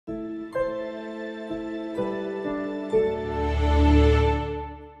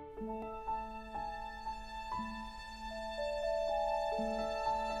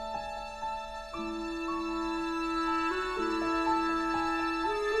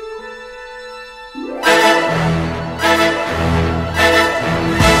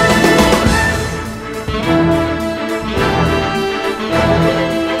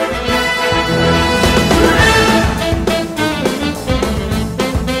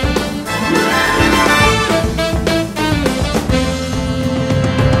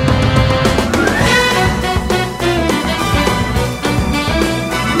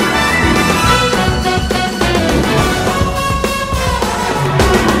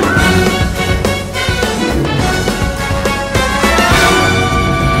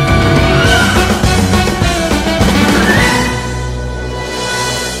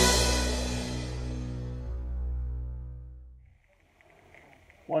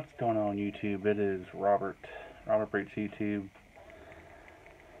What's going on YouTube? It is Robert Breaks YouTube.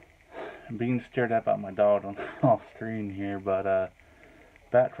 I'm being stared at by my dog on off screen here, but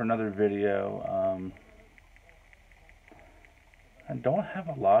back for another video. I don't have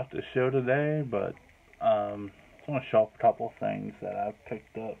a lot to show today, but I just want to show off a couple of things that I've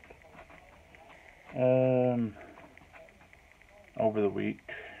picked up over the week,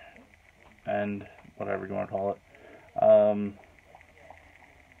 and whatever you want to call it.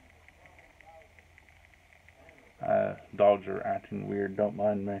 Dogs are acting weird, don't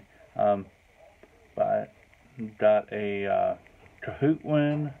mind me. But I got a Kahoot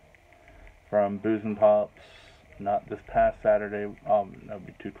win from Booze and Pops, not this past Saturday, that would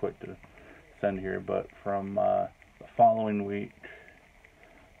be too quick to send here, but from the following week,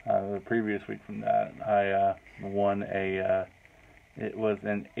 the previous week from that, I won it was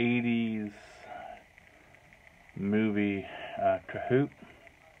an 80s movie Kahoot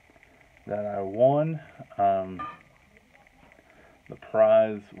that I won. The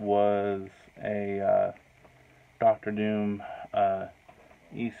prize was a Dr. Doom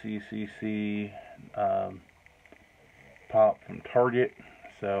ECCC pop from Target.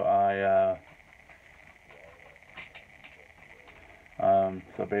 So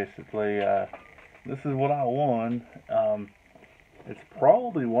so basically, this is what I won. It's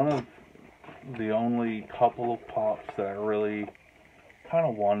probably one of the only couple of pops that I really kind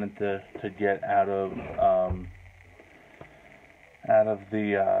of wanted to get out of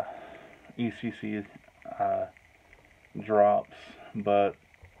the ECC drops, but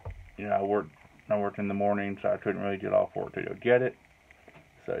you know, I worked in the morning, so I couldn't really get off work to go get it.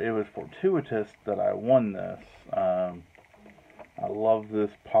 So it was fortuitous that I won this. I love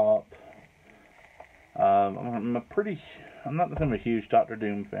this pop. I'm not that I'm a huge Dr.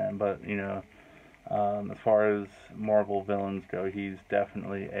 Doom fan, but you know, as far as Marvel villains go, he's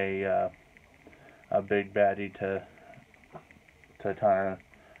definitely a big baddie to kind of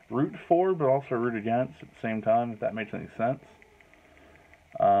root for, but also root against at the same time, if that makes any sense.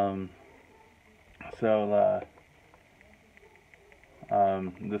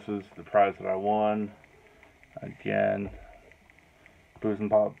 This is the prize that I won. Again, Booze and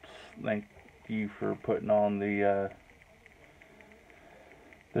Pops, thank you for putting on the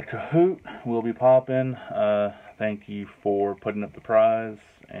Kahoot. Will be popping. Thank you for putting up the prize,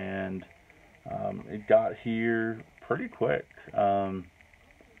 and it got here pretty quick. And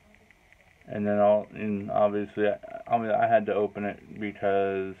then obviously, I had to open it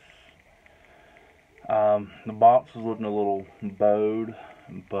because the box was looking a little bowed,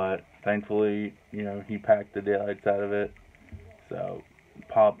 but thankfully, you know, he packed the daylights out of it, so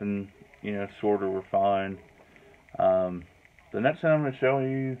pop and, you know, sorter were fine. The next thing I'm going to show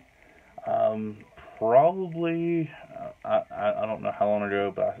you, probably, I don't know how long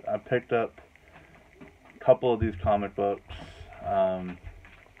ago, but I picked up a couple of these comic books,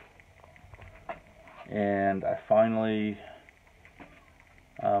 and I finally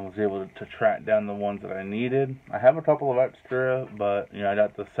was able to track down the ones that I needed. I have a couple of extra, but you know, I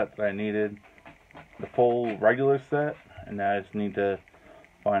got the set that I needed, the full regular set, and now I just need to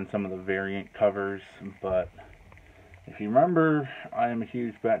find some of the variant covers. But if you remember, I am a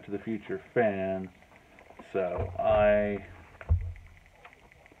huge Back to the Future fan, so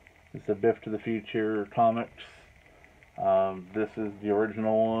it's a Biff to the Future comics. This is the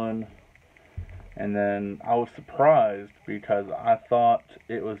original one. And then I was surprised because I thought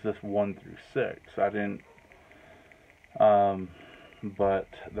it was just 1 through 6. I didn't, but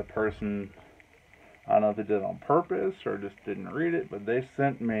the person, I don't know if they did it on purpose or just didn't read it, but they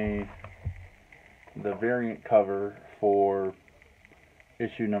sent me the variant cover for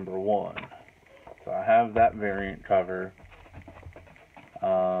issue number 1. So I have that variant cover.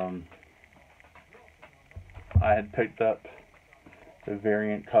 I had picked up the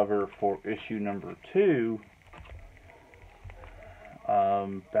variant cover for issue number 2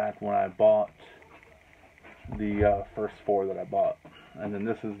 back when I bought the first 4 that I bought. And then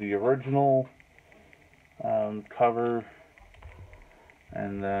this is the original cover,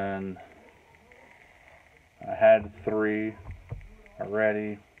 and then I had 3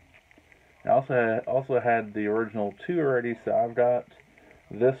 already. I also had the original 2 already, so I've got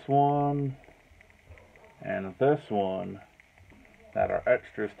this one and this one that are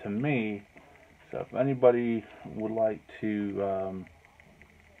extras to me. So if anybody would like to,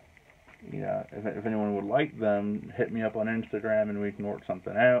 you know, if anyone would like them, hit me up on Instagram and we can work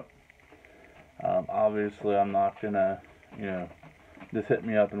something out. Obviously, I'm not gonna, you know, just hit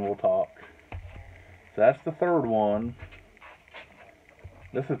me up and we'll talk. So that's the third one.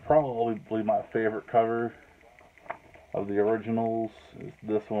 This is probably my favorite cover of the originals is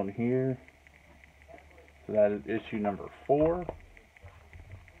this one here. So that is issue number 4.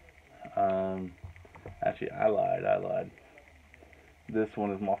 Actually, I lied. This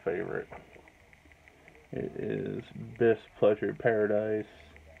one is my favorite. It is Biff's Pleasure Paradise.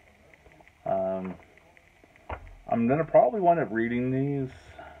 I'm gonna probably wind up reading these,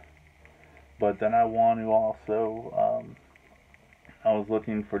 but then I want to also, I was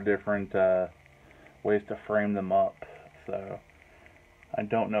looking for different ways to frame them up, so I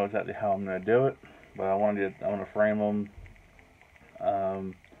don't know exactly how I'm gonna do it, but I want to frame them.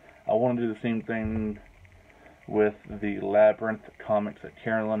 I want to do the same thing with the Labyrinth comics that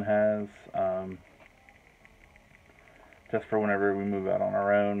Carolyn has. Just for whenever we move out on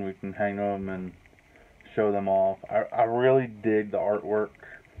our own, we can hang them and show them off. I really dig the artwork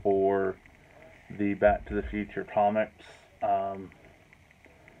for the Back to the Future comics. I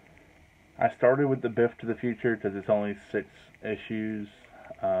started with the Biff to the Future because it's only 6 issues.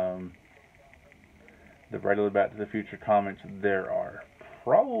 The regular Back to the Future comics, there are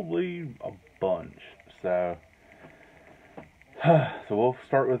probably a bunch. So we'll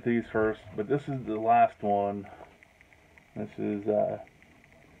start with these first, but this is the last one. This is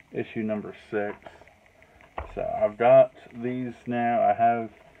issue number 6. So I've got these now. Like I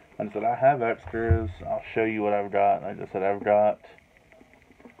said, I have extras. I'll show you what I've got. Like I said, I've got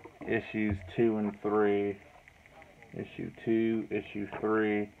issues 2 and 3. Issue 2, issue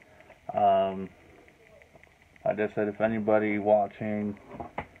 3. Like I said, if anybody watching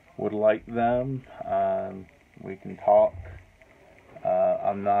would like them, we can talk.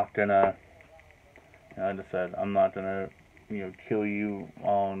 I'm not gonna, like I said, I'm not gonna, kill you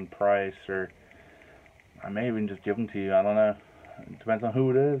on price, or I may even just give them to you. I don't know. It depends on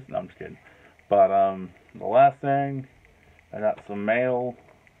who it is. No, I'm just kidding. But the last thing, I got some mail.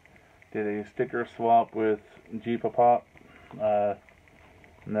 Did a sticker swap with Jeepa Pop.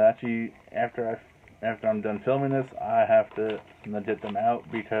 And actually, after I'm done filming this, I have to get them out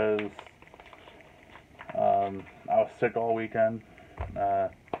because I was sick all weekend.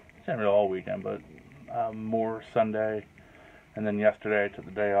 Not really all weekend, but more Sunday. And then yesterday I took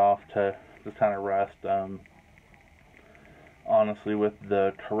the day off to just kind of rest. Honestly, with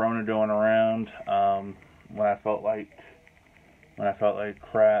the corona going around, when I felt like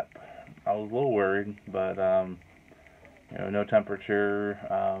crap, I was a little worried, but no temperature.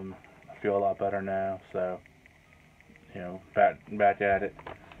 I feel a lot better now, so back at it.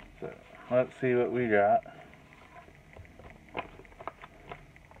 So let's see what we got.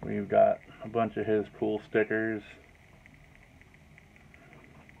 We've got a bunch of his cool stickers.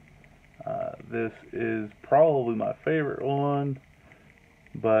 This is probably my favorite one,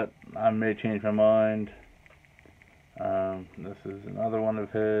 but I may change my mind. This is another one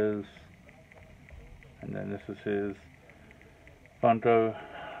of his, and then this is his Funko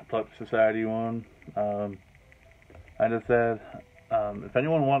Pop Society one. I just said, if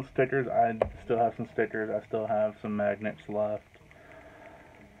anyone wants stickers, I still have some stickers. I still have some magnets left.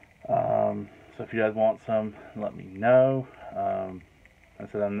 So if you guys want some, let me know. I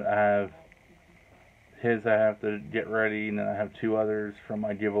said I have his I have to get ready, and then I have 2 others from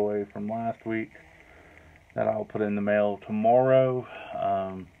my giveaway from last week that I'll put in the mail tomorrow.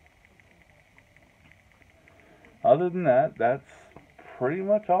 Other than that, that's pretty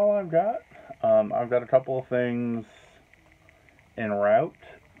much all I've got. I've got a couple of things en route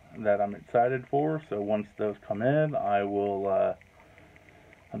that I'm excited for, so once those come in, I'll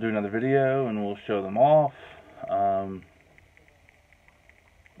do another video and we'll show them off.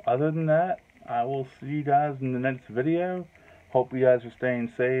 Other than that, I will see you guys in the next video. Hope you guys are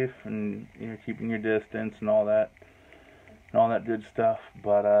staying safe and keeping your distance and all that good stuff.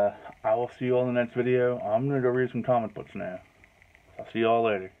 But I will see you all in the next video. I'm gonna go read some comic books now. I'll see you all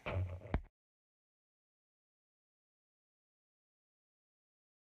later.